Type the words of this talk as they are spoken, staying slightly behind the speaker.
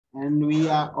and we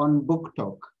are on Book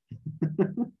Talk.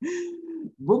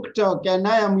 Book Talk, and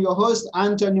I am your host,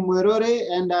 Anthony Mwerore,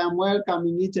 and I am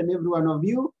welcoming each and every one of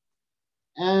you.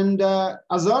 And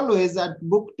as always, at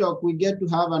Book Talk, we get to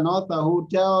have an author who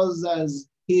tells us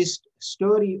his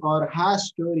story or her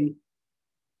story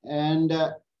and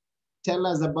tell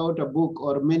us about a book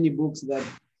or many books that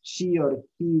she or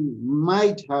he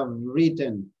might have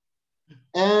written.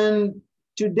 And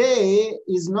today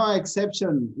is no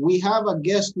exception. We have a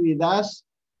guest with us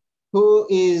who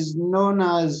is known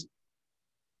as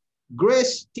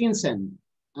Grace Tinsen.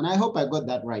 And I hope I got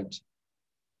that right.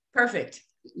 Perfect.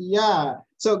 Yeah.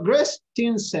 So Grace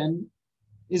Tinsen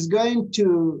is going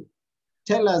to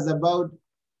tell us about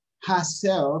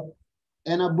herself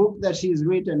and a book that she's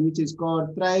written, which is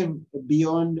called Thrive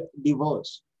Beyond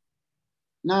Divorce.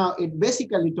 Now, it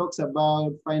basically talks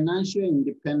about financial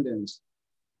independence.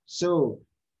 So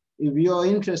if you're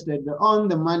interested on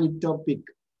the money topic,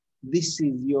 this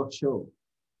is your show.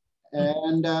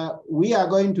 And we are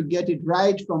going to get it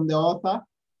right from the author.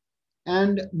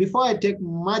 And before I take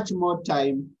much more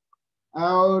time,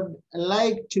 I would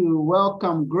like to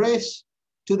welcome Grace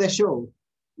to the show.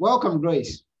 Welcome,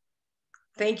 Grace.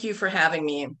 Thank you for having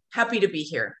me. I'm happy to be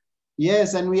here.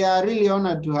 Yes, and we are really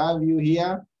honored to have you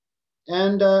here.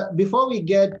 And before we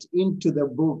get into the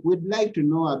book, we'd like to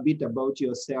know a bit about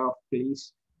yourself,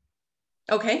 please.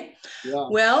 Okay. Yeah.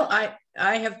 Well,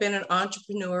 I have been an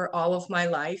entrepreneur all of my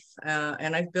life,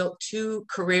 and I've built 2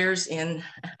 careers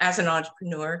as an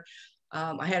entrepreneur.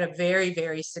 I had a very,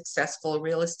 very successful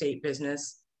real estate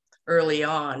business early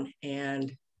on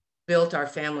and built our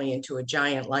family into a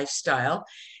giant lifestyle.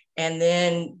 And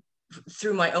then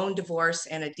through my own divorce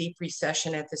and a deep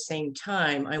recession at the same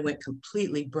time, I went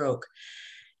completely broke.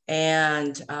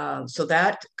 And so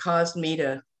that caused me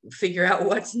to figure out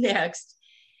what's next.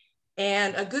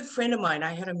 And a good friend of mine,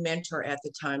 I had a mentor at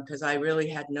the time because I really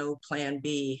had no plan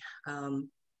B,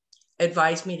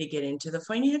 advised me to get into the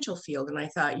financial field. And I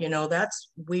thought, you know,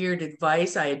 that's weird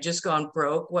advice. I had just gone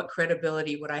broke. What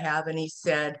credibility would I have? And he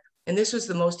said, and this was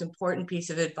the most important piece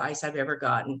of advice I've ever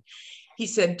gotten. He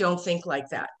said, don't think like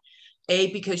that.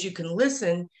 Because you can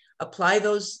listen, apply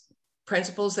those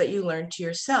principles that you learned to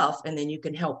yourself, and then you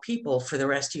can help people for the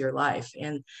rest of your life.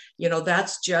 And, you know,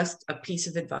 that's just a piece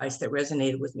of advice that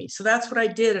resonated with me. So that's what I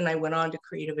did. And I went on to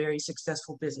create a very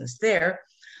successful business there.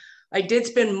 I did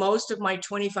spend most of my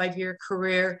 25-year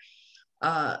career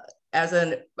as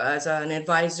an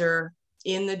advisor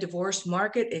in the divorce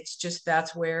market. It's just,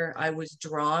 that's where I was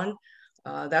drawn.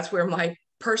 That's where my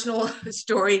personal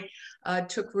story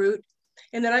took root.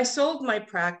 And then I sold my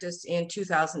practice in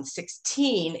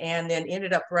 2016 and then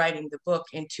ended up writing the book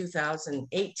in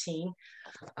 2018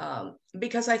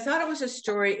 because I thought it was a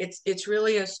story. It's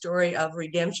really a story of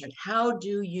redemption. How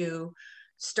do you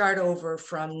start over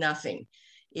from nothing?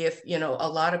 If, you know, a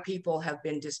lot of people have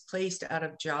been displaced out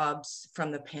of jobs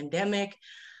from the pandemic,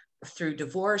 through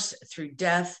divorce, through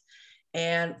death.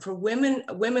 And for women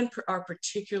are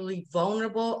particularly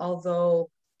vulnerable, although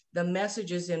the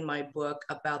messages in my book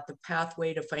about the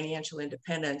pathway to financial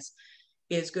independence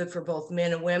is good for both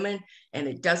men and women, and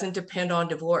it doesn't depend on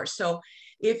divorce. So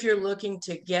if you're looking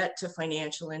to get to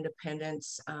financial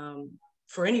independence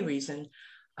for any reason,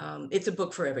 it's a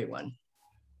book for everyone.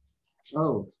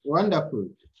 Oh, wonderful.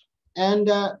 And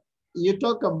you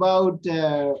talk about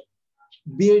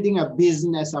building a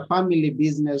business, a family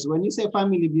business. When you say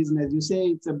family business, you say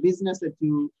it's a business that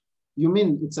you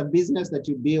mean it's a business that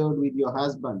you build with your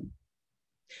husband?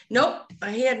 Nope,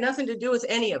 I had nothing to do with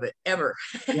any of it ever.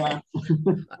 Yeah.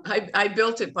 I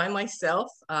built it by myself,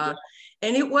 yeah.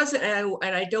 And it wasn't,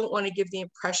 and I don't want to give the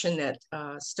impression that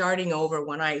starting over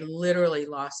when I literally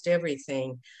lost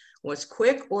everything was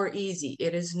quick or easy.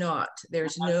 It is not.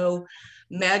 There's no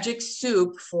magic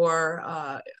soup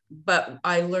for, but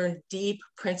I learned deep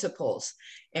principles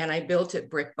and I built it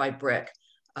brick by brick.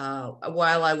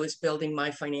 While I was building my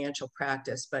financial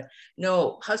practice. But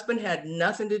no, husband had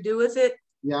nothing to do with it.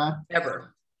 Yeah.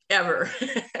 Ever.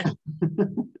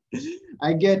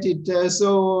 I get it.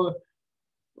 So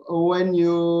when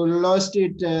you lost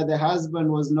it, the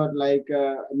husband was not like,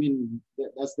 I mean,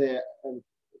 that's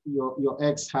your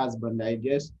ex-husband, I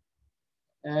guess.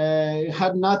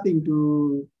 Had nothing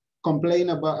to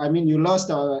complain about. I mean, you lost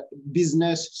a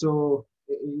business, so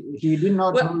he did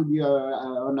not hold you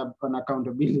on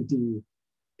accountability.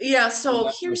 Yeah, so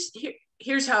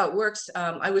here's how it works.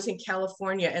 I was in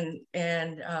California,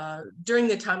 and during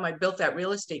the time I built that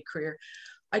real estate career,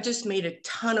 I just made a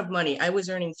ton of money. I was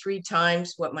earning 3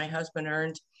 times what my husband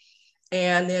earned.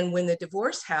 And then when the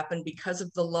divorce happened, because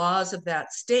of the laws of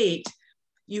that state,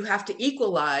 you have to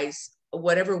equalize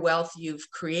whatever wealth you've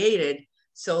created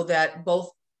so that both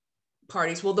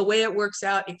parties, well, the way it works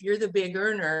out, if you're the big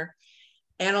earner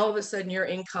and all of a sudden your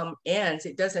income ends,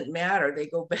 it doesn't matter. They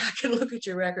go back and look at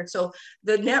your record. So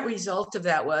the net result of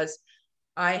that was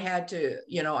I had to,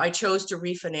 I chose to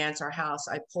refinance our house.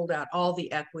 I pulled out all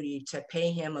the equity to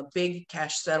pay him a big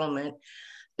cash settlement.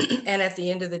 And at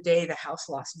the end of the day, the house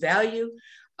lost value.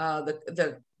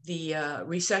 The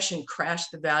recession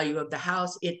crashed the value of the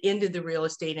house. It ended the real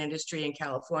estate industry in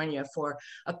California for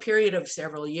a period of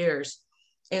several years.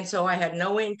 And so I had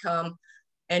no income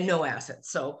and no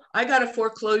assets. So I got a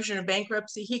foreclosure and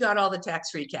bankruptcy. He got all the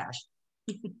tax-free cash.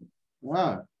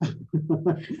 Wow.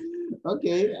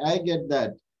 Okay, I get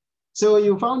that. So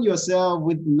you found yourself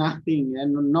with nothing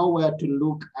and nowhere to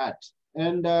look at.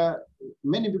 And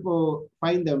many people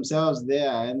find themselves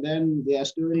there, and then their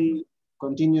story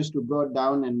continues to go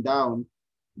down and down.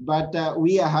 But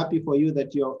we are happy for you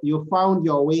that you found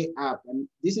your way up. And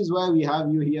this is why we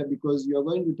have you here, because you're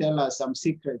going to tell us some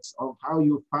secrets of how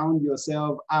you found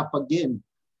yourself up again.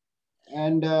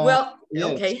 And well, yes.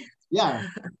 Okay. Yeah,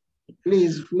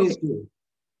 please okay. Do.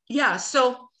 Yeah,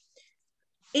 so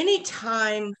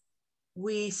anytime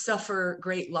we suffer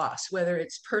great loss, whether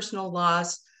it's personal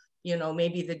loss,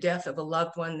 maybe the death of a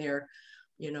loved one,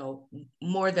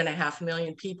 more than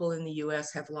 500,000 people in the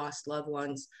US have lost loved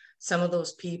ones. Some of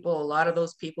those people, a lot of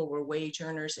those people were wage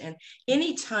earners. And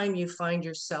anytime you find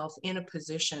yourself in a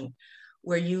position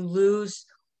where you lose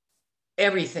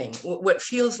everything, what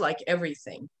feels like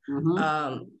everything,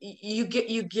 you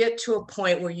get to a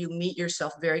point where you meet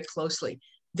yourself very closely.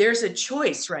 There's a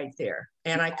choice right there.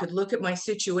 And I could look at my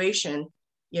situation.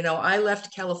 I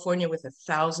left California with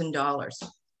 $1,000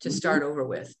 to start over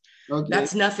with. Okay.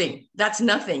 That's nothing. That's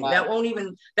nothing. That won't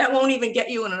even get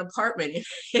you in an apartment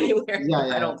anywhere.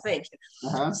 I don't think.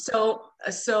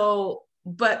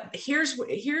 But here's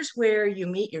where you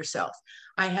meet yourself.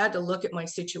 I had to look at my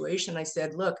situation. I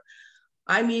said, look,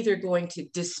 I'm either going to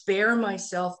despair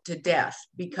myself to death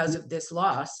because of this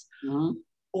loss,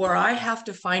 or I have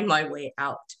to find my way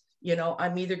out.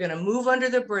 I'm either going to move under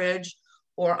the bridge,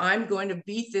 or I'm going to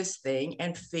beat this thing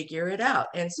and figure it out.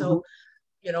 And so,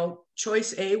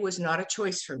 choice A was not a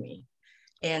choice for me.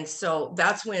 And so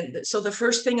that's so the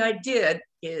first thing I did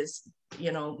is,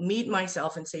 meet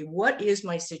myself and say, what is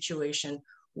my situation?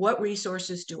 What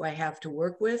resources do I have to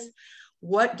work with?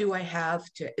 What do I have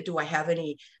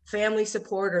any family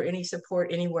support or any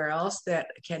support anywhere else that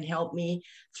can help me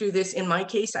through this? In my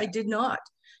case, I did not.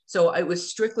 So it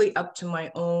was strictly up to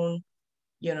my own,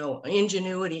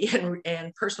 ingenuity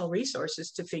and personal resources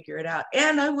to figure it out.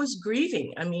 And I was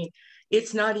grieving. I mean,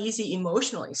 it's not easy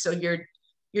emotionally. So you're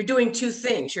doing two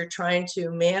things. You're trying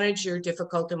to manage your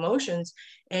difficult emotions,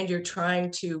 and you're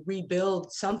trying to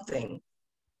rebuild something.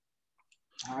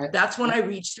 That's when I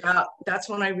reached out.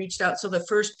 So the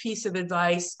first piece of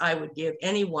advice I would give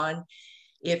anyone,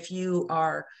 if you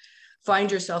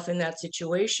find yourself in that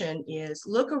situation, is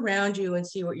look around you and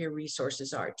see what your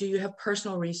resources are. Do you have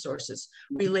personal resources,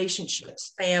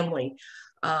 relationships, family,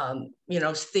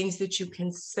 things that you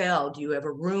can sell? Do you have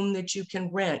a room that you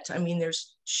can rent? I mean,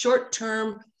 there's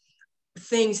short-term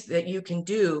things that you can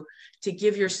do to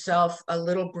give yourself a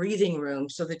little breathing room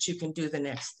so that you can do the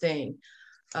next thing.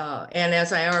 And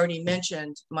as I already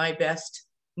mentioned, my best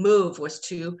move was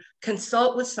to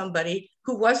consult with somebody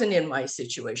who wasn't in my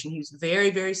situation. He was very,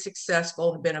 very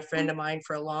successful, had been a friend of mine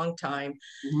for a long time.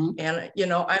 And,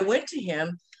 I went to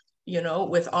him,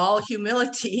 with all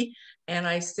humility, and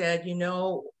I said,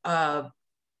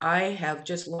 I have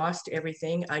just lost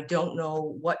everything. I don't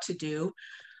know what to do.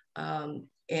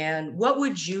 And what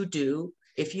would you do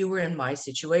if you were in my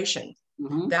situation?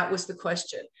 That was the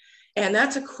question. And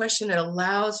that's a question that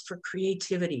allows for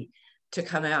creativity to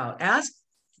come out. Ask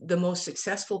the most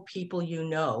successful people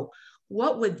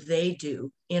what would they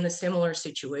do in a similar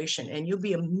situation? And you'll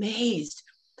be amazed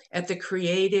at the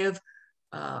creative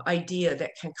idea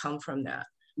that can come from that.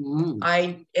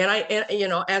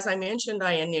 As I mentioned,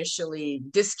 I initially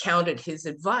discounted his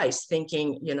advice,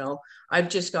 thinking, I've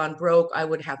just gone broke. I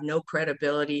would have no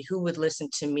credibility. Who would listen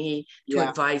to me to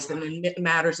advise them in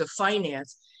matters of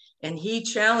finance? And he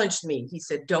challenged me. He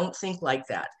said, don't think like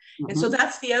that. And so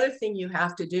that's the other thing you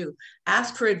have to do.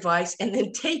 Ask for advice and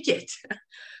then take it.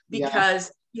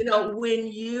 Because, when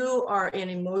you are in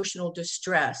emotional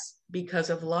distress because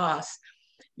of loss,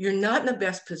 you're not in the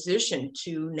best position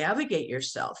to navigate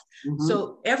yourself.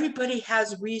 So everybody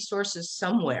has resources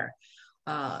somewhere,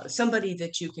 somebody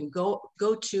that you can go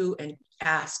to and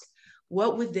ask,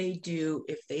 what would they do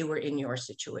if they were in your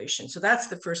situation? So that's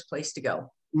the first place to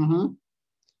go.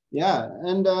 Yeah,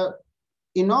 and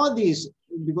in all this,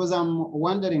 because I'm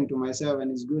wondering to myself,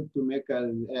 and it's good to make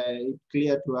it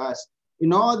clear to us,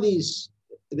 in all these,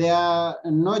 there are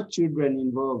no children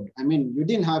involved. I mean, you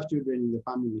didn't have children in the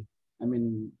family, I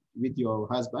mean, with your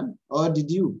husband, or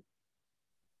did you?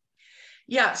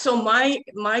 Yeah, so my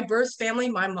birth family,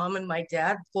 my mom and my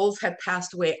dad both had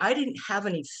passed away. I didn't have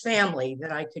any family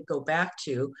that I could go back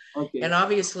to. Okay. And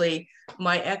obviously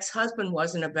my ex-husband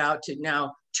wasn't about to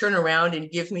now turn around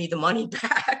and give me the money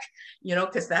back,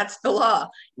 because that's the law.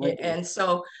 Okay. And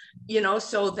so,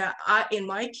 so that in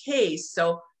my case,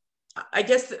 so I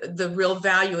guess the real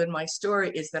value in my story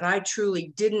is that I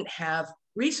truly didn't have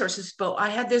resources, but I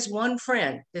had this one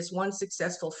friend, this one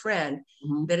successful friend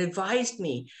that advised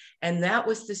me. And that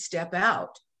was the step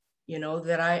out,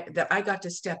 that I got to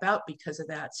step out because of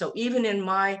that. So even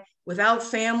without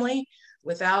family,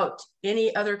 without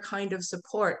any other kind of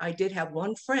support, I did have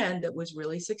one friend that was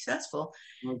really successful.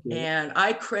 Okay. And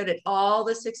I credit all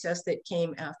the success that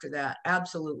came after that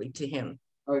absolutely to him.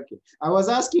 Okay. I was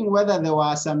asking whether there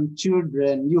were some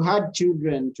children, you had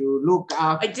children to look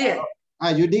after. I did.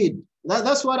 You did.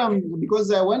 That's what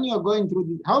because when you're going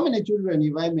through, how many children,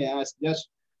 if I may ask, just.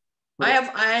 I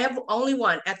have only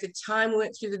one. At the time we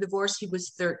went through the divorce, he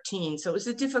was 13. So it was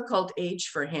a difficult age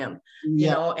for him,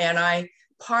 and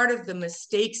part of the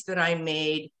mistakes that I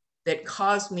made that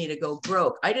caused me to go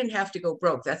broke, I didn't have to go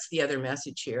broke. That's the other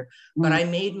message here. But I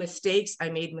made mistakes. I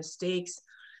made mistakes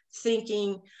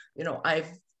thinking,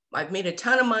 I've made a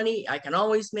ton of money. I can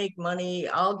always make money.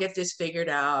 I'll get this figured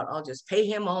out. I'll just pay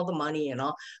him all the money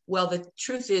well, the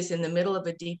truth is, in the middle of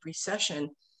a deep recession,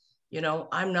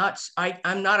 I'm not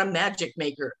a magic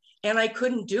maker, and I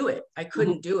couldn't do it. I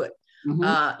couldn't do it.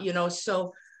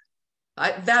 So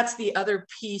that's the other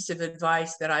piece of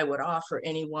advice that I would offer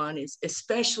anyone is,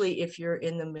 especially if you're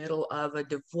in the middle of a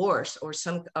divorce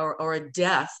or a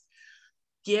death,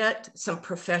 get some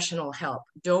professional help.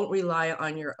 Don't rely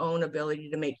on your own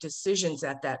ability to make decisions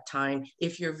at that time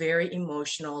if you're very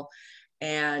emotional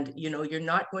and you're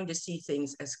not going to see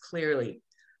things as clearly.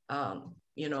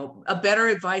 A better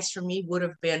advice for me would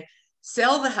have been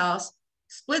sell the house,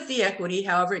 split the equity,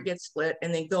 however it gets split,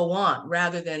 and then go on,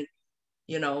 rather than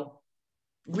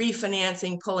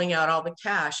refinancing, pulling out all the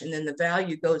cash, and then the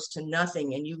value goes to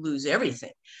nothing and you lose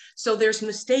everything. So there's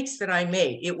mistakes that I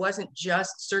made. It wasn't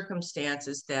just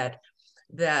circumstances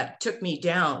that took me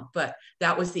down, but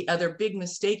that was the other big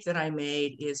mistake that I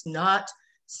made, is not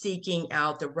seeking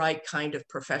out the right kind of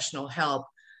professional help,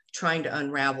 trying to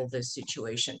unravel this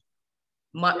situation.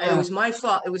 It was my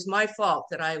fault. It was my fault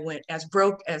that I went as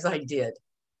broke as I did.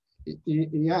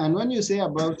 Yeah, and when you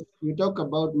talk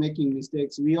about making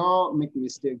mistakes, we all make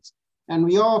mistakes, and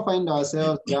we all find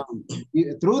ourselves down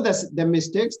through the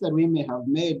mistakes that we may have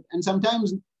made, and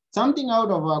sometimes something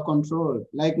out of our control.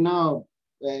 Like now,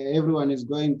 everyone is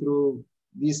going through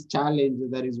this challenge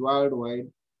that is worldwide,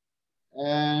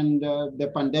 and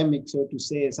the pandemic, so to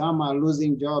say. Some are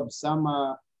losing jobs, some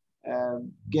are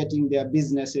getting their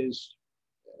businesses.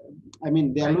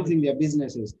 They are losing their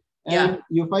businesses. And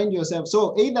you find yourself,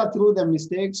 so either through the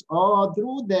mistakes or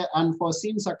through the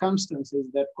unforeseen circumstances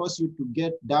that cause you to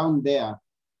get down there.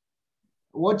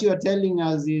 What you're telling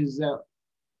us is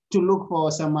to look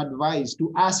for some advice,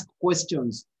 to ask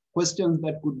questions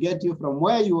that could get you from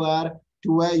where you are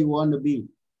to where you want to be.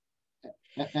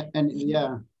 And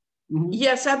yeah. Mm-hmm.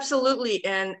 Yes, absolutely.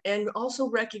 And also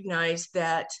recognize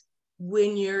that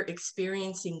when you're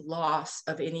experiencing loss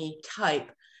of any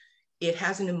type, it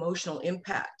has an emotional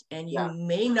impact, and you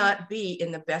may not be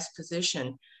in the best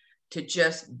position to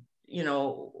just,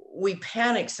 we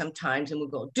panic sometimes and we'll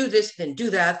go do this, then do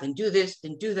that, then do this,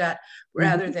 then do that,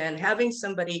 rather than having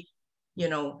somebody,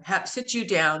 sit you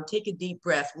down, take a deep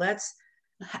breath.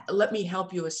 Let me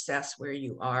help you assess where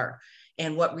you are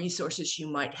and what resources you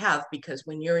might have, because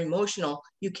when you're emotional,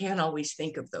 you can't always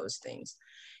think of those things.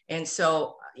 And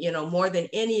so, more than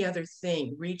any other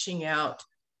thing, reaching out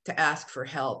to ask for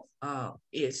help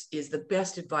is the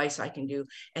best advice I can do,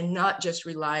 and not just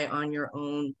rely on your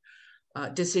own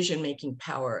decision-making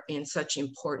power in such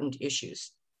important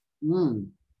issues.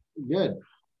 Good.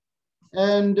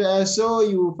 And so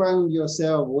you found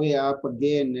yourself way up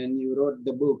again, and you wrote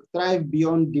the book, Thrive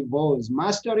Beyond Divorce,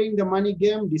 Mastering the Money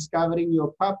Game, Discovering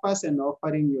Your Purpose and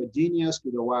Offering Your Genius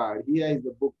to the World. Here is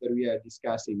the book that we are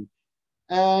discussing.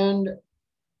 And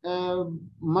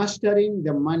mastering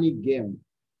the money game.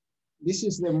 This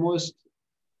is the most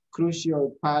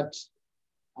crucial part,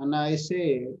 and I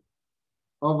say,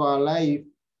 of our life,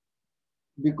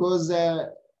 because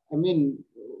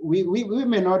we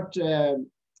may not.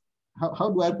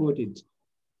 How do I put it?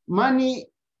 Money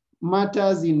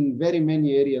matters in very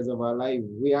many areas of our life.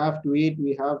 We have to eat.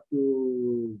 We have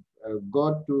to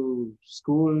go to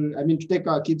school. I mean, to take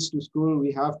our kids to school,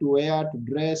 we have to wear, to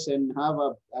dress, and have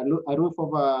a roof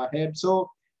over our head. So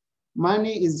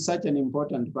money is such an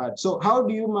important part. So how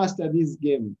do you master this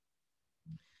game?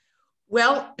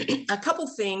 Well, a couple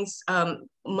things.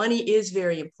 Money is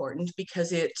very important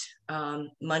because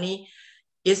money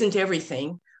isn't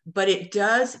everything, but it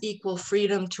does equal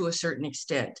freedom to a certain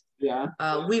extent. Yeah.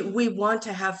 We want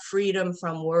to have freedom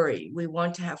from worry. We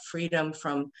want to have freedom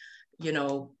from,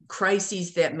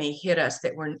 crises that may hit us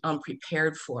that we're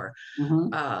unprepared for.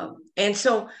 Mm-hmm. And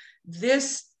so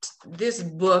this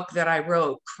book that I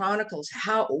wrote chronicles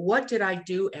what did I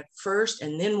do at first,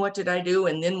 and then what did I do,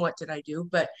 and then what did I do.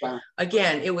 But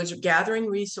again, it was gathering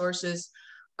resources.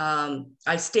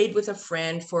 I stayed with a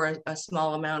friend for a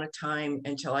small amount of time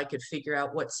until I could figure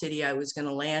out what city I was going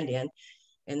to land in.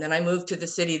 And then I moved to the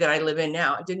city that I live in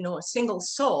now. I didn't know a single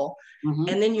soul. Mm-hmm.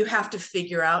 And then you have to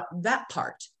figure out that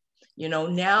part.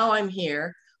 Now I'm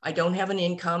here. I don't have an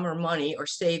income or money or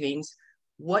savings.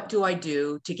 What do I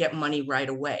do to get money right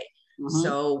away? Mm-hmm.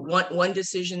 So one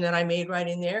decision that I made right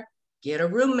in there, get a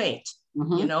roommate,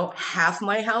 mm-hmm. Half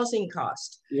my housing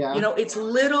cost. Yeah.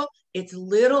 It's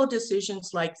little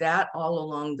decisions like that all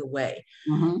along the way.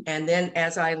 Mm-hmm. And then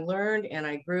as I learned and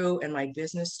I grew and my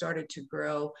business started to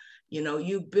grow,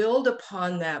 you build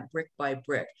upon that brick by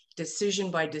brick,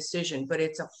 decision by decision, but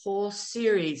it's a whole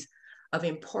series of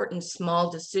important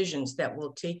small decisions that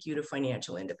will take you to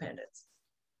financial independence.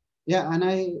 Yeah, and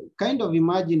I kind of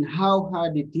imagine how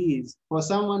hard it is for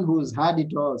someone who's had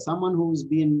it all, someone who's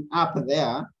been up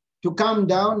there, to come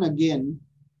down again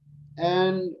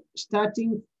and start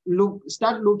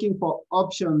looking for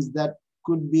options that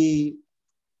could be,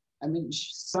 I mean,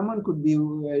 someone could be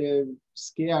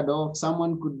scared of,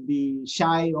 someone could be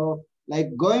shy of,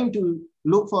 like going to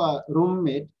look for a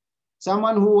roommate,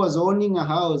 someone who was owning a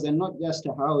house, and not just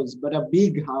a house, but a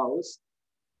big house.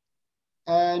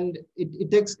 And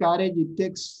it takes courage, it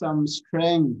takes some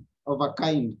strength of a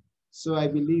kind. So I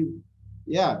believe,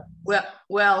 yeah.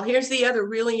 Well, here's the other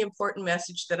really important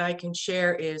message that I can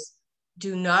share is,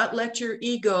 do not let your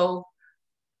ego,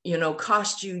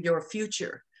 cost you your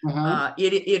future. Uh-huh.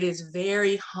 It is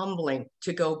very humbling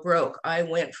to go broke. I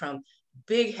went from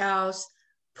big house,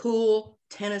 pool,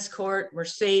 tennis court,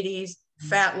 Mercedes,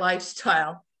 fat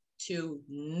lifestyle to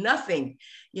nothing,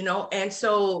 and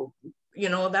so,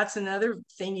 that's another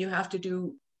thing you have to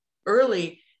do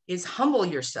early is humble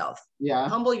yourself. Yeah.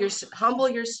 Humble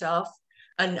yourself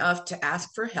enough to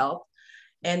ask for help,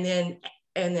 and then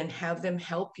have them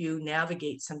help you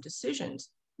navigate some decisions.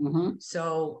 Mm-hmm.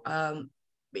 So,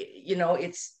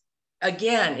 it's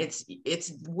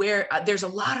where there's a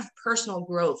lot of personal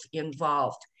growth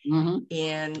involved, mm-hmm.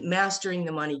 in mastering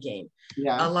the money game.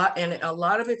 Yeah. A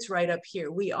lot of it's right up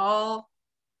here. We all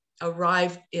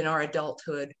arrive in our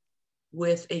adulthood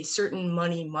with a certain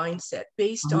money mindset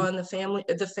based mm-hmm. on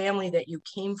the family that you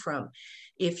came from.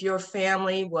 If your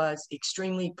family was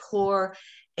extremely poor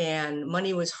and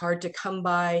money was hard to come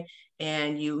by,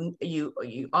 and you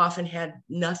often had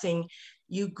nothing,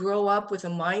 you grow up with a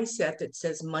mindset that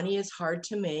says money is hard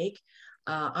to make.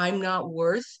 I'm not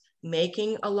worth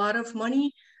making a lot of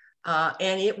money.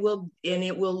 And it will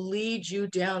lead you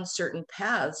down certain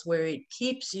paths where it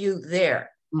keeps you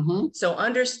there. Mm-hmm. So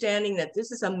understanding that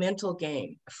this is a mental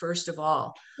game, first of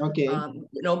all. Okay.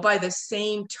 By the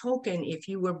same token, if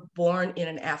you were born in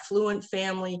an affluent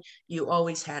family, you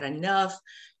always had enough,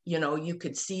 you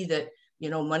could see that,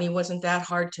 money wasn't that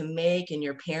hard to make, and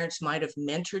your parents might have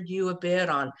mentored you a bit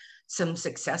on some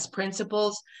success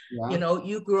principles. Yeah.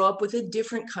 You grew up with a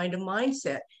different kind of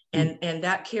mindset, and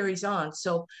that carries on.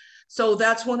 So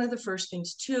that's one of the first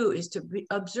things too, is to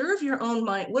observe your own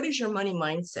mind. What is your money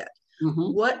mindset?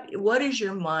 Mm-hmm. What is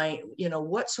your mind?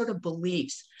 What sort of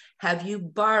beliefs have you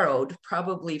borrowed,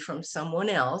 probably from someone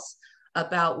else,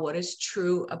 about what is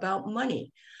true about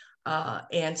money?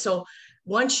 And so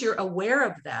once you're aware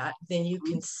of that, then you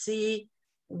can see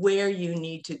where you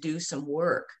need to do some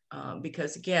work.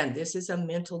 Because again, this is a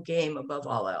mental game above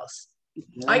all else.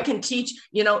 Yeah. I can teach,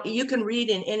 you can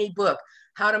read in any book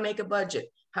how to make a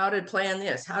budget, how to plan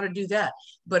this, how to do that.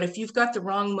 But if you've got the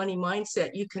wrong money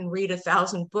mindset, you can read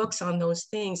 1,000 books on those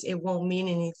things. It won't mean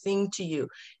anything to you.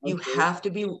 Okay. You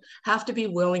have to be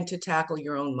willing to tackle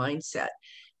your own mindset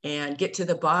and get to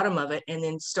the bottom of it, and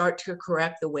then start to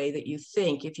correct the way that you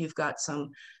think if you've got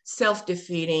some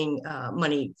self-defeating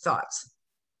money thoughts.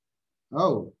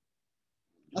 Oh,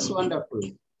 that's wonderful.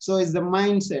 So it's the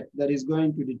mindset that is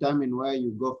going to determine where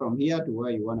you go from here to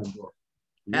where you want to go.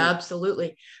 Yeah.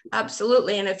 Absolutely.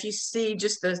 And if you see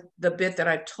just the bit that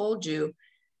I've told you,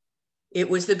 it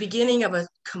was the beginning of a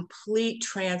complete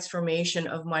transformation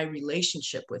of my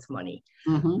relationship with money.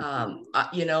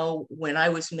 You know, when I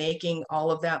was making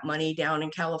all of that money down in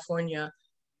California,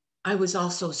 I was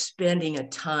also spending a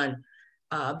ton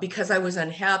because I was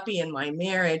unhappy in my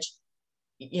marriage.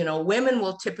 You know, women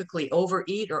will typically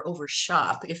overeat or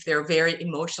overshop if they're very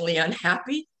emotionally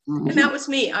unhappy. And that was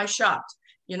me. I shopped,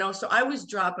 you know, so I was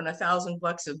dropping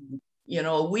 $1,000 a, you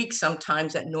know, a week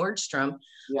sometimes at Nordstrom,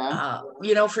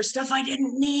 you know, for stuff I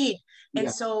didn't need.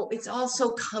 And so it's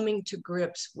also coming to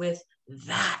grips with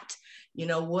that. You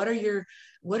know, what are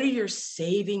your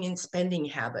saving and spending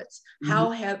habits?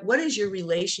 What is your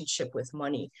relationship with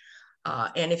money?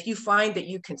 And if you find that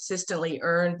you consistently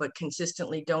earn, but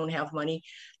consistently don't have money,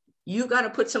 you got to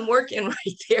put some work in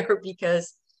right there,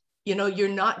 because, you know, you're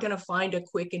not going to find a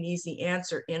quick and easy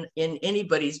answer in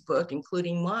anybody's book,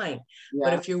 including mine.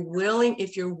 But if you're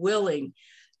willing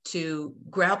to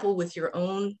grapple with your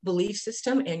own belief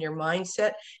system and your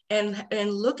mindset, and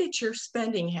look at your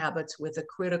spending habits with a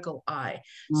critical eye.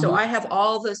 So I have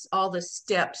all the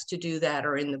steps to do that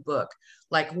are in the book,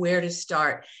 like where to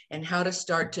start and how to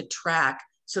start to track,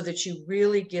 so that you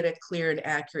really get a clear and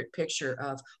accurate picture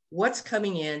of what's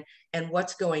coming in and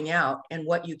what's going out and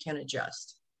what you can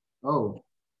adjust. Oh,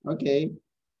 okay.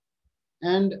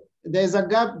 And there's a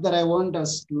gap that I want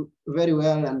us to very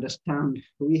well understand.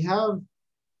 We have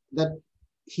that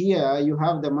here you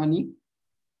have the money,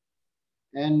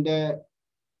 and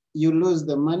you lose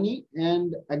the money,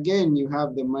 and again you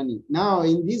have the money. Now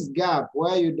in this gap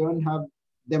where you don't have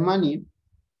the money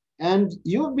and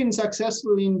you've been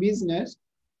successful in business,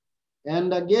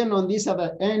 and again on this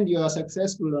other end you are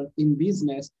successful in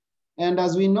business, and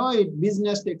as we know it,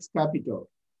 business takes capital.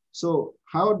 So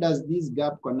how does this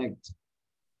gap connect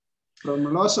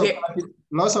from loss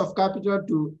of capital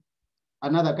to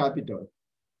another capital?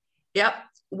 Yep.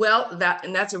 Well,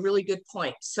 that's a really good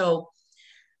point. So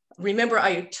remember,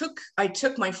 I took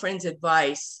my friend's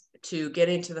advice to get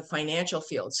into the financial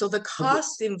field. So the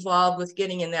costs involved with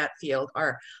getting in that field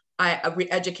are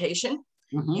education.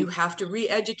 You have to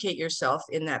re-educate yourself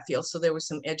in that field. So there was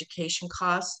some education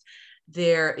costs.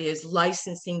 There is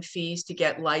licensing fees to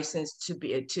get licensed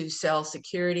to sell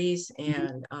securities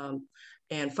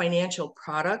and financial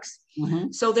products.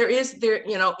 So there,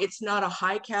 you know, it's not a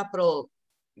high capital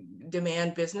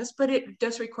demand business, but it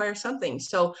does require something.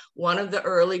 So one of the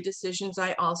early decisions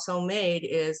I also made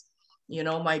is, you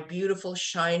know, my beautiful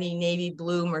shiny navy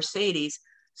blue Mercedes,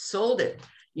 sold it,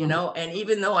 you know, and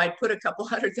even though I put a couple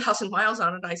 100,000 miles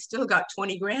on it, I still got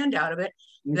 20 grand out of it.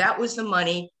 That was the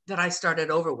money that I started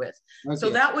over with. So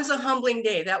that was a humbling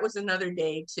day. That was another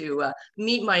day to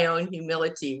meet my own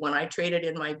humility when I traded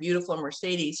in my beautiful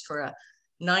Mercedes for a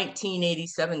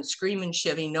 1987 Screamin'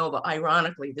 Chevy Nova,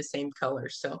 ironically the same color.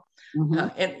 So,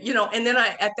 and you know, and then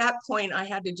at that point I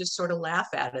had to just sort of laugh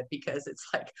at it, because it's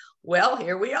like, well,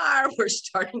 here we are, we're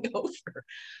starting over.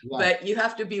 But you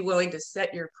have to be willing to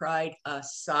set your pride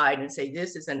aside and say,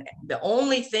 this is the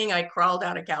only thing I crawled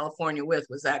out of California with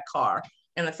was that car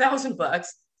and $1,000.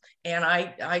 And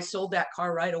I sold that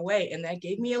car right away. And that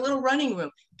gave me a little running room,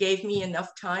 gave me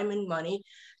enough time and money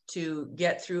to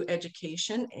get through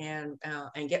education and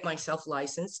get myself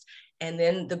licensed. And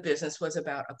then the business was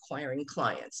about acquiring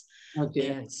clients.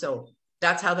 And so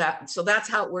that's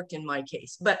how it worked in my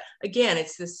case. But again,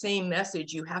 it's the same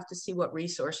message. You have to see what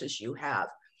resources you have.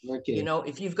 You know,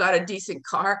 if you've got a decent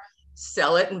car,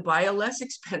 sell it and buy a less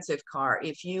expensive car.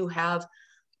 If you have,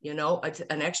 you know,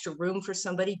 an extra room for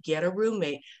somebody, get a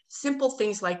roommate. Simple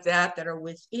things like that that are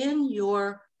within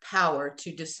your power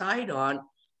to decide on.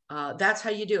 That's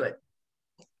how you do it.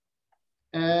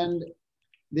 And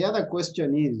the other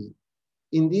question is,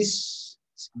 in this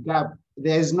gap,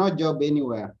 there's no job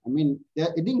anywhere. I mean,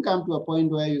 it didn't come to a point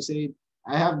where you say,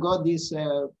 I have got this,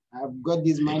 I've got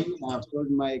this money, I've sold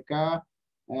my car,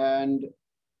 and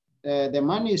the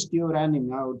money is still running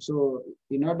out. So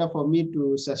in order for me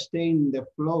to sustain the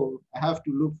flow, I have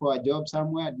to look for a job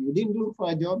somewhere. You didn't look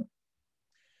for a job?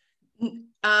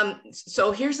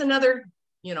 So here's another,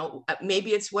 you know,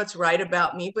 maybe it's what's right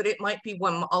about me, but it might be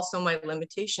also my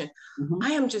limitation.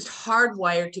 I am just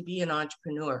hardwired to be an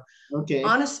entrepreneur.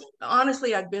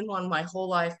 Honestly, I've been one my whole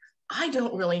life. I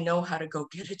don't really know how to go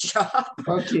get a job.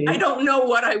 I don't know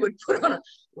what I would put on.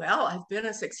 Well, I've been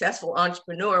a successful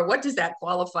entrepreneur. What does that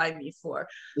qualify me for?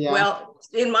 Well,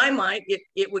 in my mind,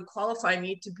 it would qualify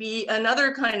me to be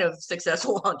another kind of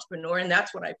successful entrepreneur. And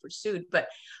that's what I pursued. But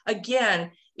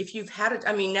again, if you've had it,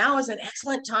 I mean, now is an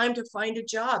excellent time to find a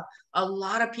job. A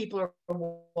lot of people are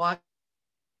walking.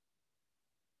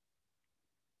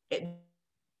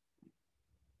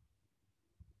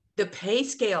 the pay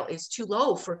scale is too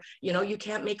low for, you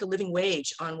can't make a living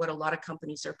wage on what a lot of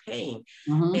companies are paying.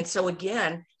 And so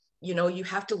again, you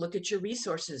have to look at your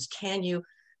resources. Can you,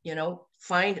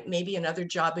 find maybe another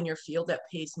job in your field that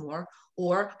pays more,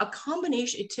 or a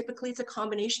combination? Typically it's a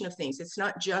combination of things. It's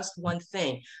not just one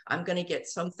thing. I'm going to get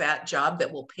some fat job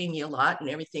that will pay me a lot and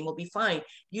everything will be fine.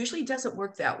 Usually it doesn't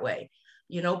work that way,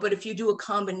 but if you do a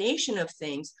combination of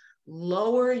things,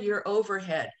 lower your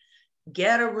overhead,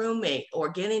 get a roommate or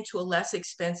get into a less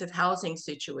expensive housing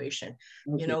situation,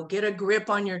 get a grip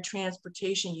on your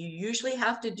transportation. You usually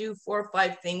have to do 4 or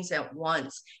 5 things at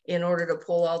once in order to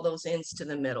pull all those ends to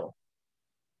the middle.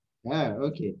 Yeah,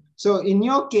 okay. So in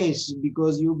your case,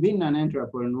 because you've been an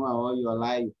entrepreneur all your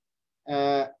life,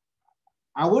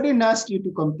 I wouldn't ask you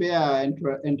to compare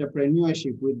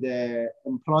entrepreneurship with the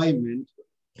employment,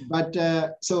 but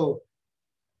so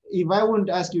if I wouldn't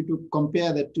ask you to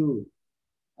compare the two,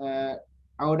 I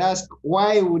would ask,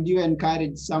 why would you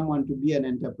encourage someone to be an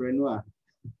entrepreneur?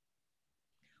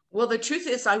 Well, the truth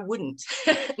is I wouldn't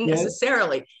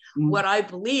necessarily. Yes. What I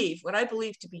believe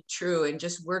to be true, and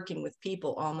just working with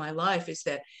people all my life, is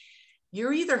that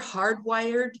you're either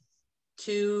hardwired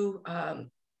to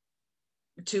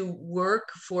work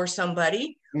for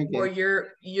somebody, or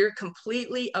you're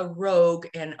completely a rogue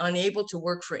and unable to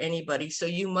work for anybody. So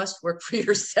you must work for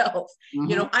yourself.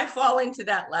 I fall into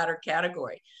that latter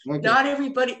category. Not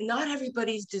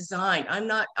everybody's designed.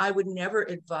 I would never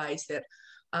advise that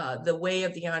the way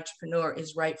of the entrepreneur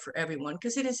is right for everyone,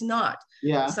 because it is not.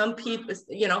 Some people,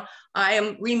 I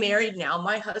am remarried now.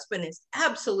 My husband is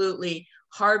absolutely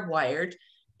hardwired.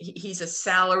 He's a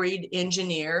salaried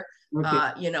engineer.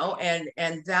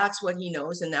 And that's what he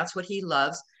knows, and that's what he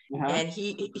loves. And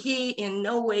he in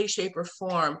no way, shape, or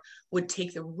form would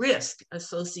take the risk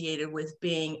associated with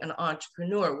being an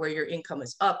entrepreneur, where your income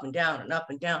is up and down and up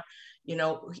and down.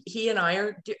 He and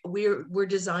I we're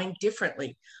designed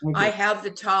differently. I have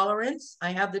the tolerance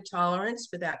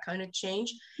for that kind of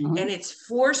change, and it's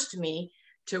forced me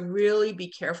to really be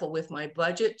careful with my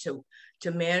budget, to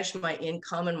manage my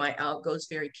income and my outgoes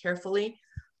very carefully.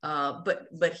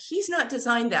 But he's not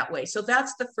designed that way. So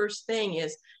that's the first thing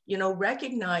is,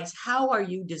 recognize, how are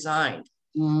you designed?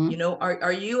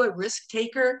 Are you a risk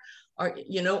taker?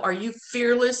 Are you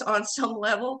fearless on some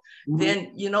level?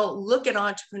 Then, look at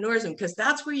entrepreneurism, because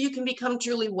that's where you can become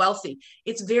truly wealthy.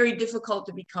 It's very difficult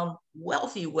to become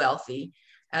wealthy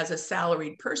as a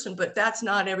salaried person, but that's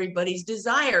not everybody's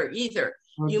desire either.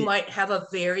 You might have a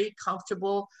very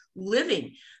comfortable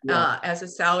living as a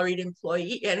salaried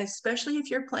employee, and especially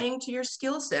if you're playing to your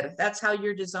skill set. If that's how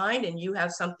you're designed and you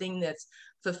have something that's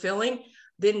fulfilling,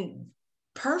 then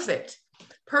perfect.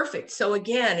 So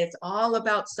again, it's all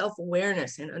about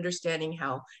self-awareness and understanding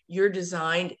how you're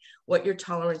designed, what your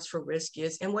tolerance for risk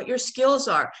is, and what your skills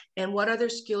are, and what other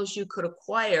skills you could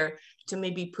acquire to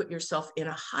maybe put yourself in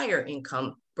a higher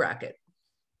income bracket.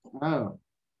 Oh,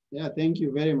 yeah, thank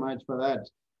you very much for that.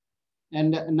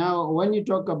 And now when you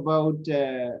talk about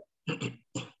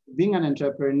being an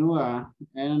entrepreneur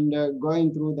and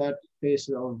going through that phase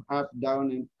of up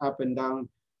and down,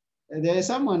 there is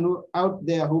someone out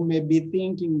there who may be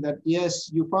thinking that, yes,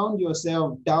 you found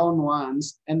yourself down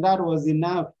once and that was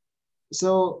enough.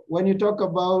 So when you talk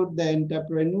about the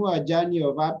entrepreneur journey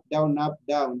of up,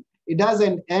 down, it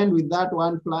doesn't end with that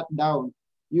one flat down.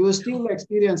 You will still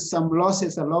experience some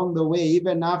losses along the way,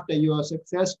 even after you are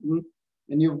successful,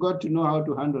 and you've got to know how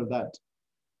to handle that.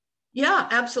 Yeah,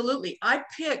 absolutely. I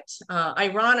picked,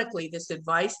 ironically, this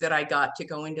advice that I got to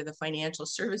go into the financial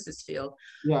services field.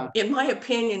 Yeah. In my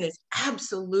opinion, is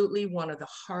absolutely one of the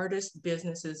hardest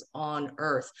businesses on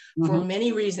earth for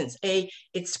many reasons.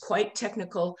 It's quite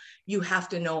technical. You have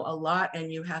to know a lot,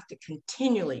 and you have to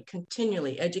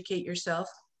continually educate yourself.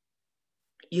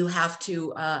 You have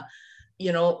to,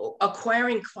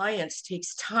 acquiring clients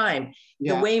takes time.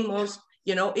 Yeah. The way most,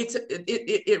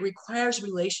 it requires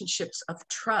relationships of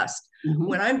trust.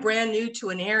 When I'm brand new to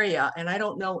an area and I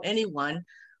don't know anyone,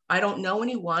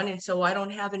 and so I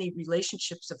don't have any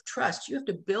relationships of trust. You have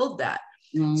to build that.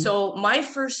 So my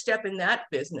first step in that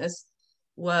business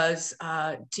was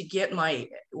to get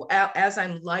as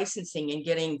I'm licensing and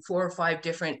getting 4 or 5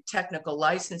 different technical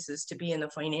licenses to be in the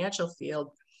financial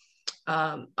field,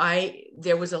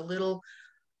 there was a little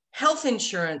health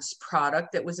insurance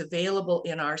product that was available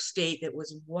in our state that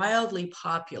was wildly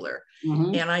popular.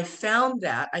 And I found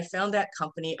that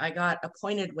company. I got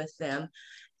appointed with them,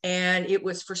 and it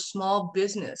was for small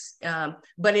business.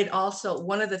 But it also,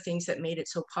 one of the things that made it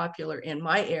so popular in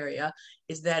my area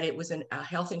is that it was a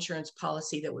health insurance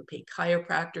policy that would pay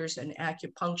chiropractors and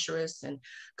acupuncturists and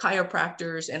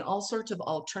chiropractors and all sorts of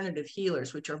alternative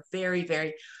healers, which are very,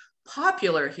 very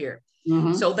popular here.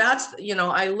 So that's, you know,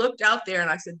 I looked out there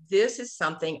and I said, this is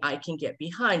something I can get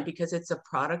behind because it's a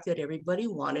product that everybody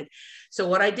wanted. So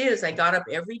what I did is I got up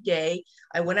every day,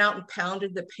 I went out and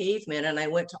pounded the pavement, and I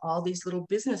went to all these little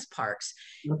business parks,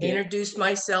 introduced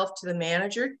myself to the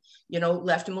manager, you know,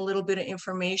 left him a little bit of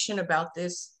information about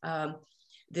this,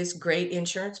 this great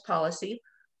insurance policy.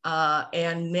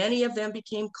 And many of them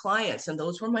became clients, and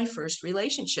those were my first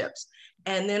relationships.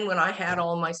 And then when I had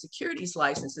all my securities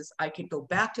licenses, I could go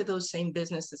back to those same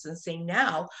businesses and say,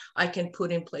 now I can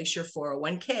put in place your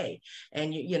 401k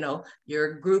and you know,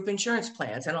 your group insurance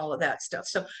plans and all of that stuff.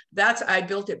 So that's, I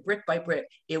built it brick by brick.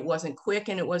 It wasn't quick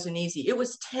and it wasn't easy. It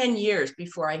was 10 years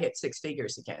before I hit six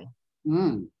figures again.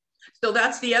 So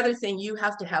that's the other thing. You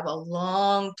have to have a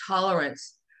long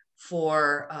tolerance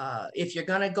for, if you're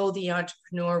going to go the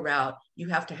entrepreneur route, you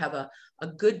have to have a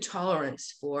good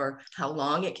tolerance for how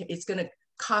long it's going to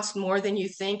cost more than you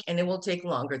think, and it will take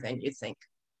longer than you think.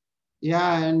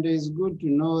 Yeah, and it's good to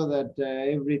know that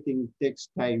everything takes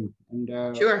time.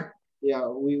 And sure. Yeah,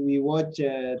 we watch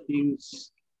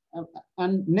things,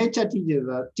 and nature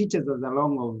teaches us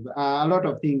along of a lot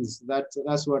of things.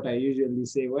 That's what I usually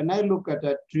say. When I look at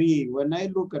a tree, when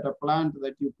I look at a plant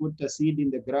that you put a seed in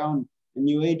the ground and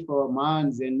you wait for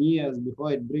months and years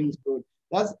before it brings fruit,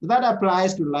 that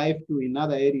applies to life too in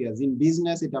other areas. In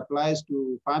business, it applies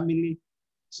to family.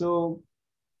 So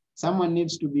someone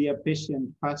needs to be a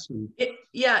patient person.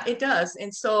 Yeah, it does.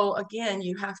 And so again,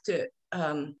 you have to,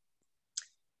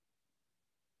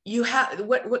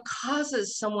 what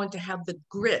causes someone to have the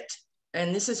grit,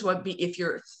 and this is what, if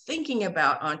you're thinking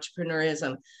about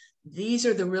entrepreneurism, these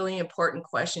are the really important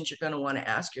questions you're going to want to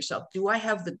ask yourself. Do I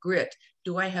have the grit?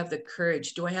 Do I have the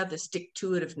courage? Do I have the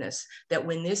stick-to-itiveness that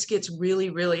when this gets really,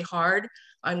 really hard,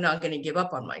 I'm not going to give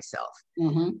up on myself?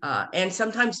 And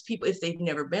sometimes people, if they've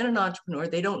never been an entrepreneur,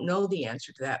 they don't know the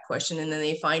answer to that question. And then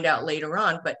they find out later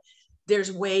on. But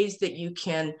there's ways that you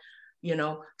can, you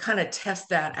know, kind of test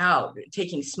that out,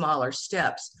 taking smaller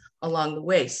steps along the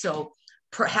way. So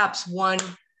perhaps one,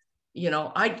 you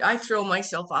know, I throw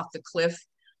myself off the cliff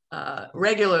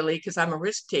regularly because I'm a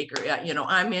risk taker. You know,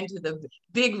 I'm into the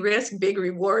big risk, big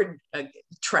reward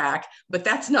track, but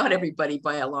that's not everybody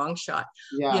by a long shot.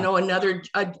 You know, another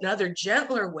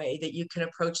gentler way that you can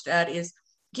approach that is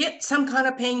get some kind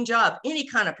of paying job, any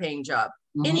kind of paying job,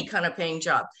 any kind of paying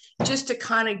job, just to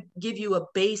kind of give you a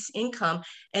base income.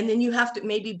 And then you have to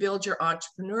maybe build your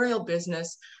entrepreneurial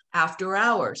business after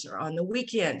hours or on the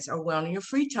weekends or on your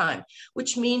free time,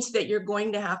 which means that you're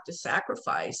going to have to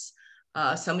sacrifice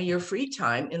some of your free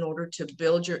time in order to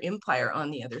build your empire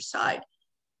on the other side.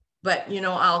 But, you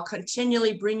know, I'll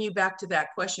continually bring you back to that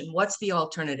question. What's the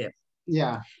alternative?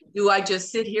 Yeah. Do I just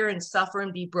sit here and suffer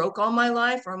and be broke all my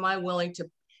life? Or am I willing to,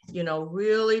 you know,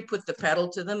 really put the pedal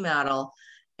to the metal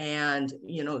and,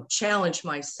 you know, challenge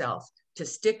myself to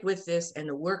stick with this and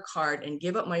to work hard and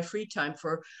give up my free time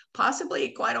for possibly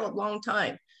quite a long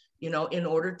time, you know, in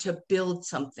order to build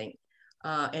something?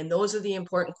 And those are the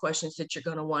important questions that you're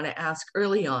going to want to ask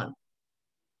early on.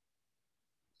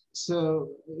 So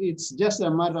it's just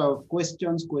a matter of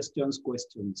questions.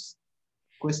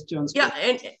 Yeah,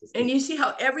 and you see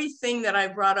how everything that I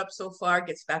brought up so far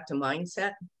gets back to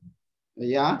mindset?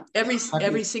 Yeah. Every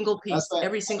single piece,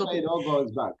 every single piece. It all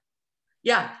goes back.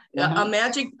 Yeah, a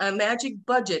magic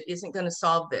budget isn't going to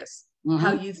solve this.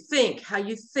 How you think,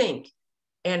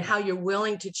 and how you're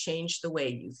willing to change the way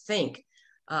you think.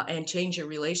 And change your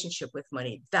relationship with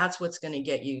money. That's what's going to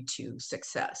get you to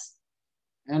success.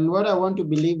 And what I want to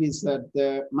believe is that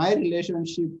my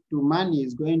relationship to money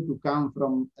is going to come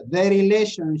from the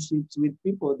relationships with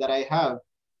people that I have.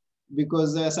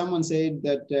 Because someone said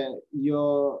that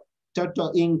your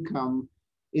total income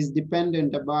is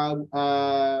dependent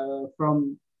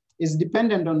is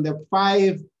dependent on the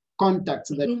 5 contacts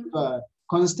that you are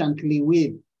constantly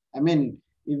with. I mean,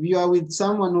 if you are with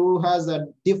someone who has a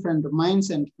different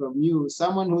mindset from you,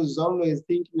 someone who's always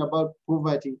thinking about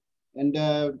poverty, and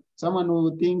someone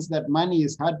who thinks that money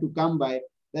is hard to come by,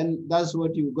 then that's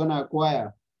what you're going to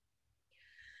acquire.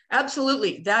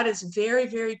 Absolutely. That is very,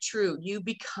 very true. You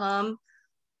become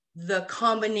the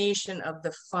combination of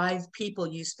the 5 people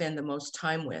you spend the most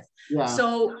time with. Yeah.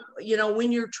 So, you know,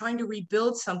 when you're trying to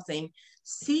rebuild something,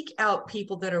 seek out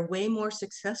people that are way more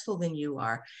successful than you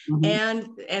are, and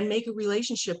make a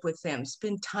relationship with them,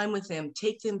 spend time with them,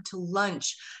 take them to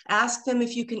lunch, ask them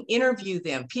if you can interview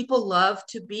them. People love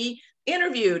to be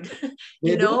interviewed,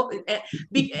 you know,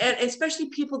 and especially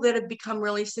people that have become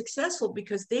really successful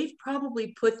because they've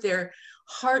probably put their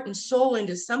heart and soul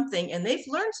into something and they've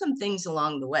learned some things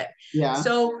along the way. Yeah.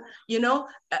 So, you know,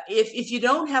 if you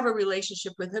don't have a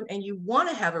relationship with them and you want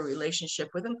to have a relationship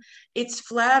with them, it's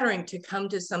flattering to come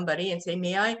to somebody and say,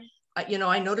 may I, you know,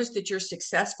 I noticed that you're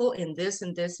successful in this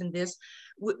and this and this.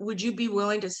 Would you be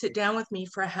willing to sit down with me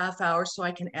for a half hour so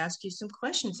I can ask you some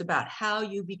questions about how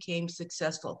you became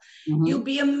successful? Mm-hmm. You'll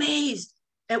be amazed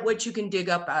at what you can dig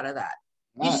up out of that.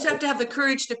 You just have to have the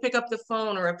courage to pick up the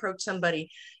phone or approach somebody,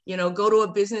 you know, go to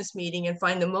a business meeting and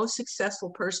find the most successful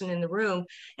person in the room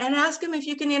and ask them if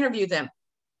you can interview them.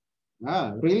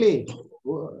 Really?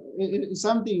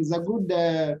 Something is a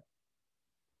good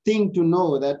thing to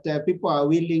know that people are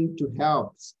willing to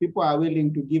help. People are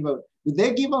willing to give out. Do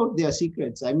they give out their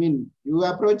secrets? I mean, you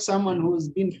approach someone who's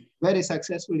been very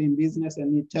successful in business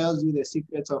and he tells you the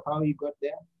secrets of how he got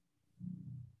there.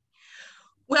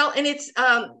 Well, and it's,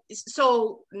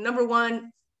 so number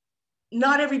one,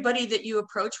 not everybody that you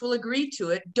approach will agree to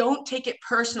it. Don't take it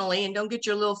personally and don't get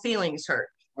your little feelings hurt.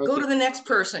 Okay. Go to the next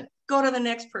person, go to the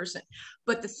next person.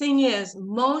 But the thing is,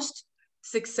 most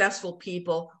successful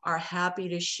people are happy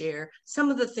to share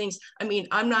some of the things. I mean,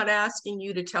 I'm not asking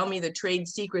you to tell me the trade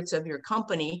secrets of your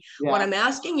company. Yeah. What I'm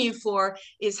asking you for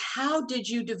is, how did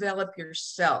you develop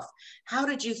yourself? How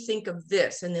did you think of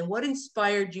this? And then what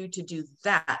inspired you to do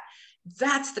that?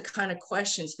 That's the kind of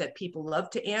questions that people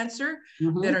love to answer,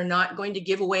 mm-hmm. that are not going to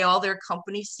give away all their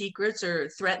company secrets or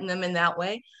threaten them in that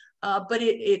way. But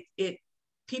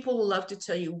people will love to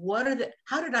tell you,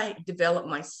 how did I develop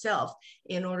myself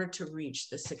in order to reach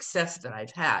the success that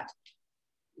I've had?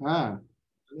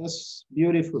 That's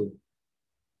beautiful.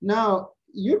 Now,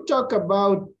 you talk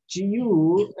about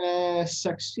you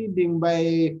succeeding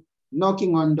by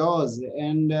knocking on doors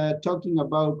and talking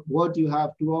about what you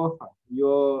have to offer,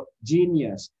 your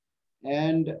genius.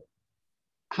 And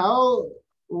how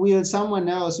will someone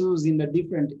else who's in a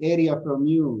different area from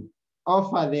you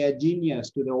offer their genius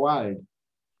to the world?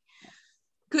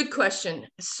 Good question.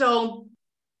 So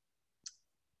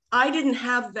I didn't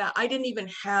have that. I didn't even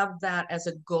have that as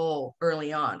a goal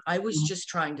early on. I was just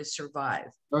trying to survive.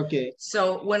 Okay.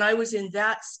 So when I was in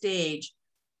that stage,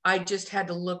 I just had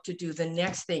to look to do the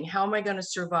next thing. How am I going to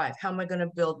survive? How am I going to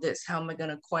build this? How am I going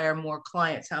to acquire more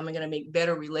clients? How am I going to make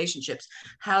better relationships?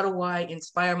 How do I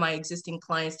inspire my existing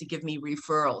clients to give me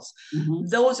referrals? Mm-hmm.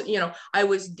 Those, you know, I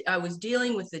was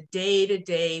dealing with the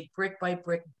day-to-day, brick by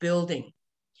brick building.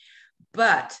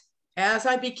 But as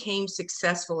I became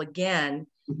successful again,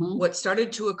 mm-hmm. what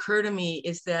started to occur to me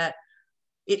is that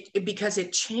because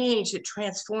it changed, it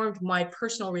transformed my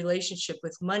personal relationship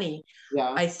with money.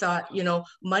 Yeah. I thought, you know,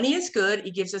 money is good.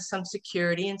 It gives us some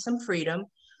security and some freedom,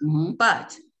 mm-hmm.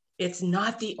 but it's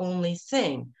not the only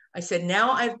thing. I said,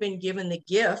 now I've been given the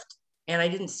gift, and I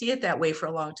didn't see it that way for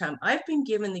a long time. I've been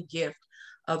given the gift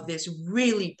of this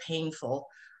really painful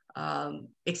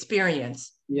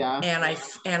experience. Yeah.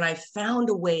 And I found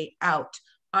a way out.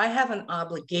 I have an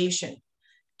obligation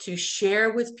to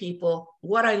share with people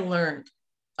what I learned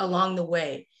along the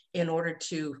way in order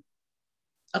to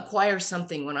acquire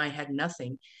something when I had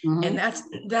nothing. Mm-hmm.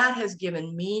 And that has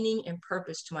given meaning and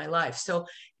purpose to my life. So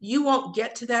you won't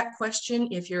get to that question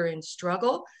if you're in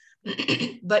struggle,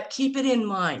 but keep it in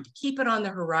mind, keep it on the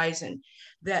horizon,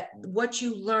 that what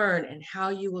you learn and how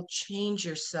you will change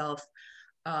yourself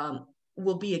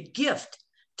will be a gift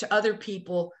to other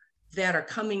people that are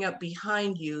coming up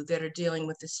behind you that are dealing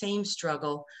with the same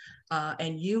struggle.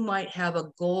 And you might have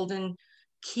a golden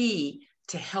key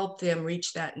to help them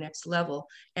reach that next level.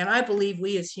 And I believe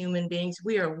we as human beings,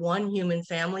 we are one human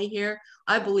family here.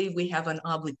 I believe we have an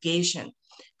obligation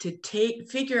to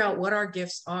figure out what our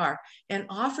gifts are and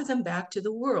offer them back to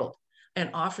the world,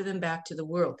 and offer them back to the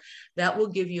world. That will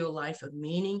give you a life of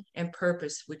meaning and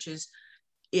purpose, which is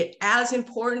as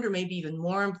important or maybe even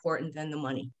more important than the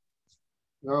money.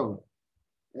 Oh,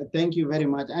 thank you very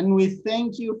much. And we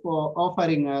thank you for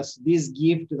offering us this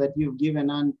gift that you've given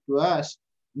unto us,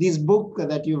 this book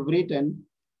that you've written,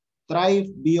 Thrive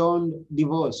Beyond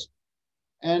Divorce.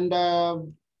 And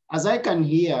as I can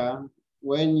hear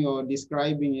when you're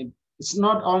describing it, it's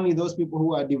not only those people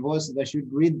who are divorced that should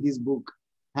read this book.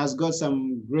 It has got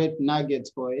some great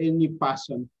nuggets for any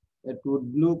person that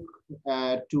would look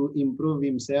to improve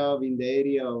himself in the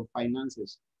area of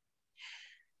finances.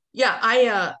 Yeah,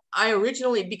 I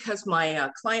originally, because my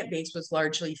client base was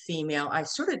largely female, I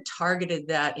sort of targeted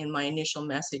that in my initial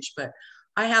message, but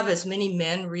I have as many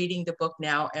men reading the book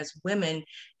now as women,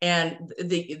 and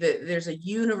there's a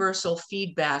universal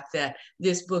feedback that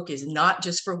this book is not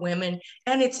just for women,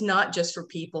 and it's not just for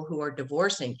people who are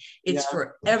divorcing. It's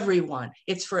for everyone.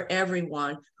 It's for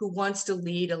everyone who wants to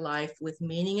lead a life with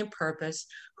meaning and purpose,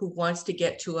 who wants to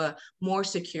get to a more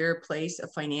secure place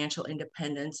of financial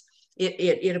independence.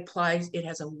 It applies, it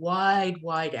has a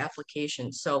wide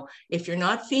application. So if you're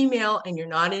not female and you're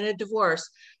not in a divorce,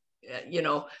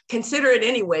 consider it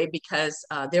anyway, because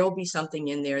there will be something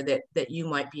in there that you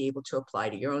might be able to apply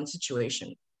to your own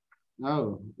situation.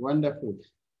 Oh, wonderful.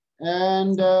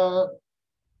 And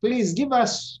please give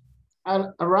us a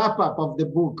wrap up of the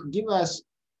book. Give us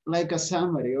like a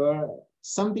summary or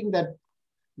something that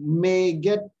may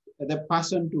get the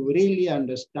person to really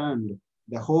understand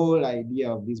the whole idea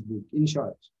of this book, in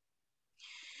short.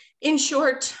 In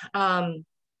short,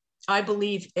 I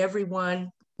believe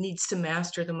everyone needs to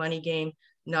master the money game,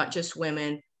 not just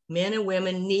women. Men and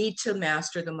women need to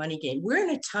master the money game. We're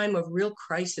in a time of real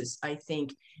crisis, I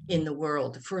think, in the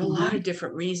world for a lot of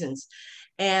different reasons.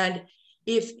 And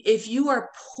if you are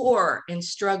poor and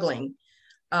struggling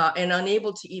and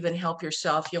unable to even help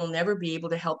yourself, you'll never be able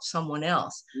to help someone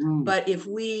else. But if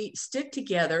we stick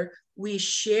together, we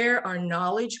share our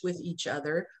knowledge with each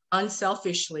other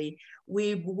unselfishly,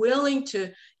 we're willing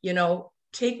to,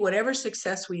 take whatever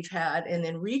success we've had and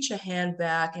then reach a hand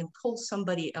back and pull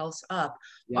somebody else up,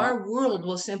 our world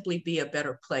will simply be a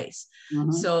better place.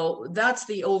 So that's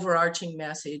the overarching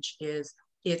message, is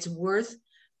it's worth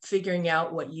figuring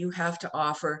out what you have to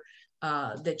offer,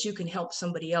 that you can help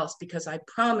somebody else, because I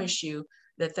promise you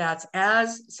that that's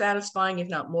as satisfying, if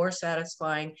not more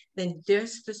satisfying, than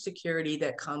just the security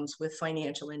that comes with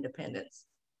financial independence.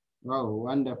 Oh,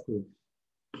 wonderful.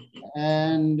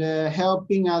 And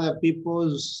helping other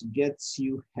people gets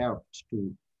you helped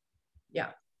too.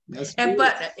 Yeah.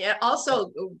 But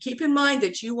also keep in mind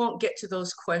that you won't get to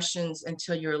those questions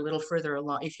until you're a little further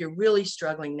along. If you're really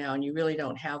struggling now and you really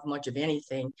don't have much of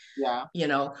anything, you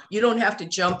don't have to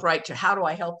jump right to how do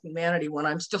I help humanity when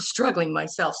I'm still struggling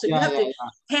myself. So you have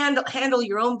to handle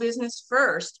your own business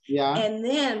first, and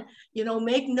then,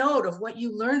 make note of what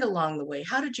you learned along the way.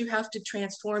 How did you have to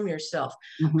transform yourself?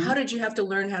 How did you have to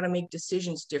learn how to make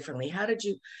decisions differently? How did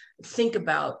you think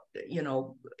about,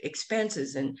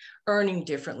 expenses and earning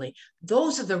differently?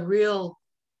 Those are the real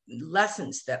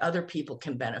lessons that other people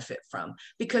can benefit from,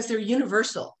 because they're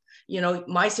universal.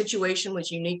 My situation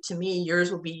was unique to me,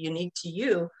 yours will be unique to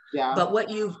you. But what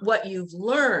you've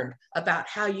learned about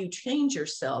how you change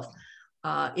yourself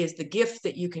is the gift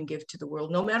that you can give to the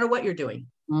world, no matter what you're doing.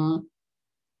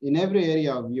 In every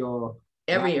area of your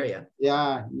area.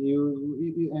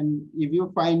 And if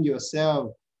you find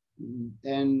yourself,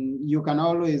 and you can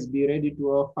always be ready to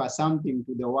offer something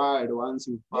to the world once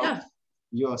you found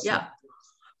yourself.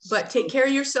 But take care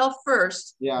of yourself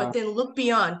first, but then look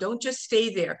beyond. Don't just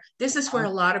stay there. This is where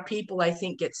a lot of people, I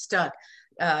think, get stuck.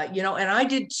 And I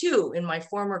did too in my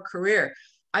former career.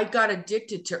 I got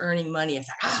addicted to earning money. I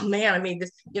thought, oh man, I mean,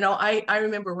 this, I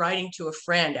remember writing to a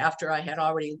friend after I had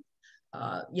already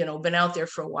been out there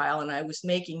for a while, and I was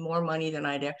making more money than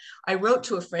I wrote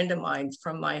to a friend of mine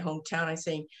from my hometown. I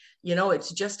saying,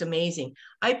 it's just amazing.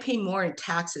 I pay more in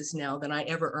taxes now than I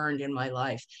ever earned in my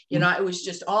life. I was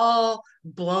just all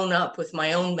blown up with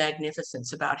my own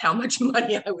magnificence about how much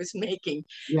money I was making.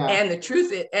 And the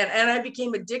truth is, and I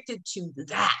became addicted to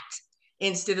that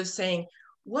instead of saying,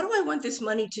 what do I want this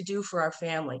money to do for our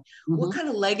family? What kind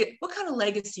of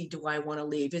legacy do I want to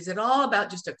leave? Is it all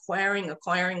about just acquiring?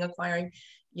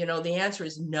 The answer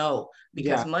is no,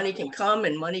 because money can come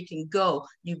and money can go.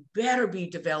 You better be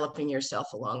developing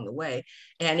yourself along the way,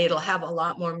 and it'll have a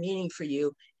lot more meaning for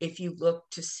you if you look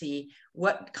to see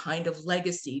what kind of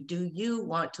legacy do you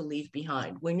want to leave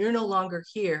behind. When you're no longer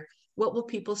here, what will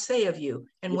people say of you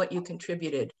and what you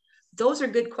contributed? Those are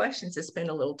good questions to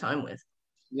spend a little time with.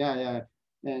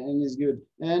 And it's good.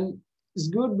 And it's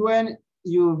good when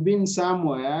you've been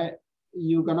somewhere,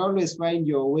 you can always find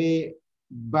your way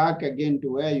back again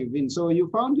to where you've been. So you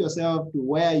found yourself to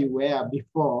where you were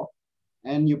before,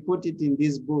 and you put it in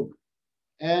this book.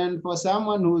 And for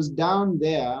someone who's down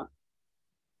there,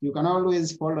 you can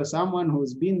always follow someone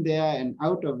who's been there and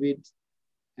out of it.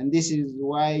 And this is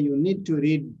why you need to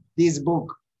read this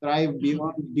book, Thrive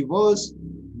Beyond Divorce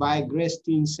by Grace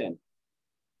Tinsen.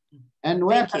 And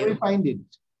where can we find it?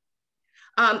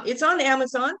 It's on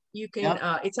Amazon. You can.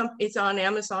 It's on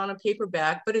Amazon, a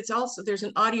paperback, but there's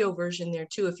an audio version there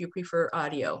too if you prefer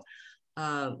audio.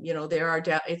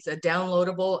 It's a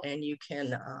downloadable, and you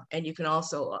can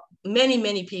also.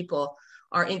 Many people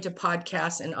are into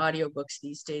podcasts and audiobooks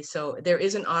these days, so there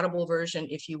is an Audible version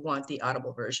if you want the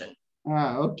Audible version.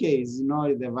 Okay. You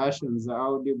know, the versions,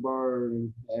 Audible,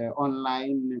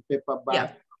 online, paperback.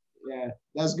 Yeah. Yeah,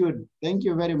 that's good. Thank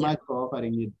you very Yeah. much for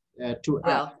offering it to us.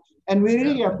 Well, And we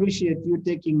really no. appreciate you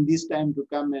taking this time to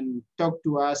come and talk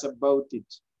to us about it.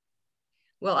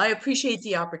 Well, I appreciate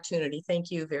the opportunity.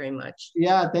 Thank you very much.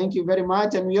 Yeah, thank you very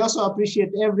much. And we also appreciate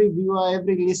every viewer,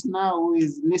 every listener who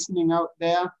is listening out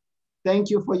there. Thank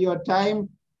you for your time.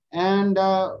 And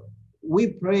we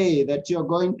pray that you're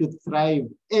going to thrive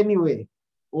anyway,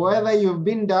 whether you've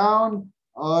been down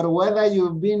or whether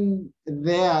you've been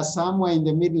there somewhere in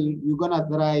the middle, you're going to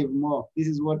thrive more. This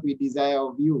is what we desire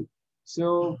of you.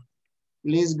 So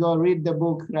please go read the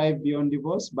book, Thrive Beyond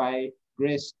Divorce by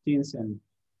Grace Tinsen.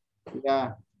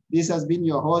 Yeah, this has been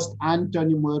your host,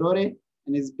 Anthony Morore,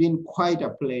 and it's been quite a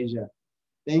pleasure.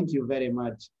 Thank you very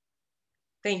much.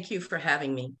 Thank you for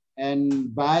having me.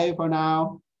 And bye for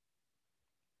now.